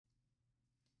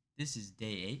This is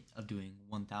day 8 of doing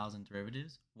 1,000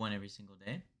 derivatives, one every single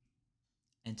day.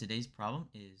 And today's problem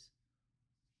is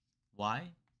y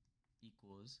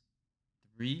equals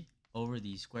 3 over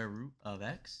the square root of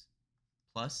x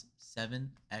plus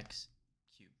 7x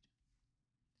cubed.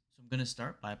 So I'm going to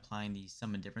start by applying the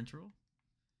sum and difference rule.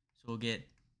 So we'll get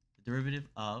the derivative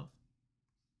of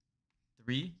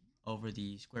 3 over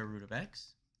the square root of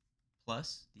x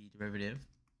plus the derivative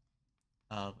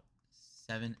of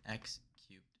 7x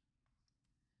cubed.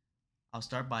 I'll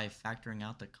start by factoring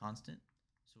out the constant.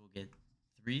 So we'll get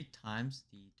 3 times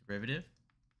the derivative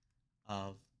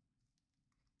of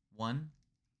 1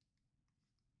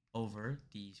 over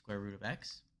the square root of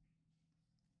x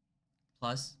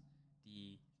plus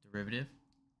the derivative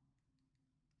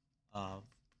of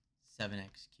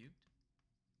 7x cubed.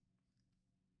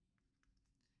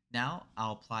 Now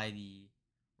I'll apply the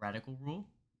radical rule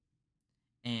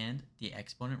and the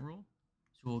exponent rule.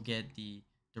 So we'll get the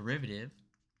derivative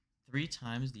 3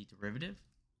 times the derivative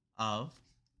of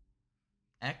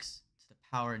x to the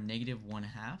power negative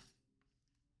 1/2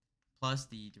 plus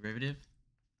the derivative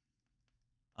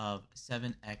of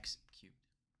 7x cubed.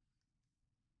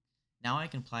 Now I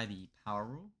can apply the power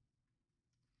rule,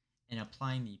 and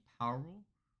applying the power rule,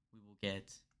 we will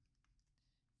get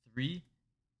 3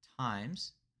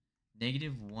 times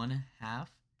negative 1/2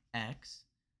 x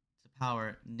to the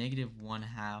power negative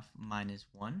 1/2 minus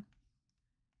 1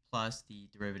 plus the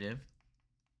derivative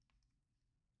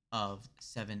of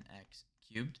 7x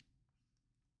cubed.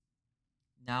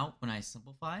 Now when I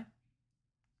simplify,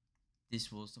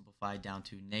 this will simplify down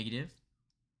to negative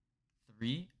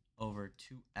 3 over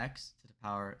 2x to the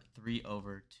power 3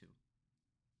 over 2.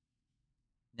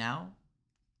 Now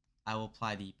I will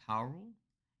apply the power rule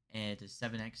and to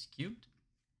 7x cubed,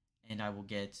 and I will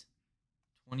get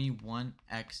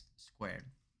 21x squared.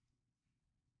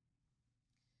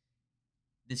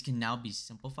 This can now be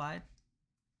simplified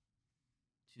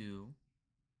to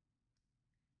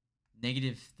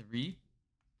negative 3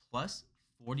 plus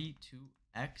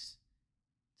 42x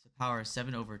to the power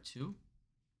 7 over 2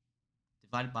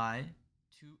 divided by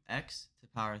 2x to the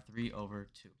power 3 over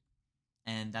 2.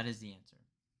 And that is the answer.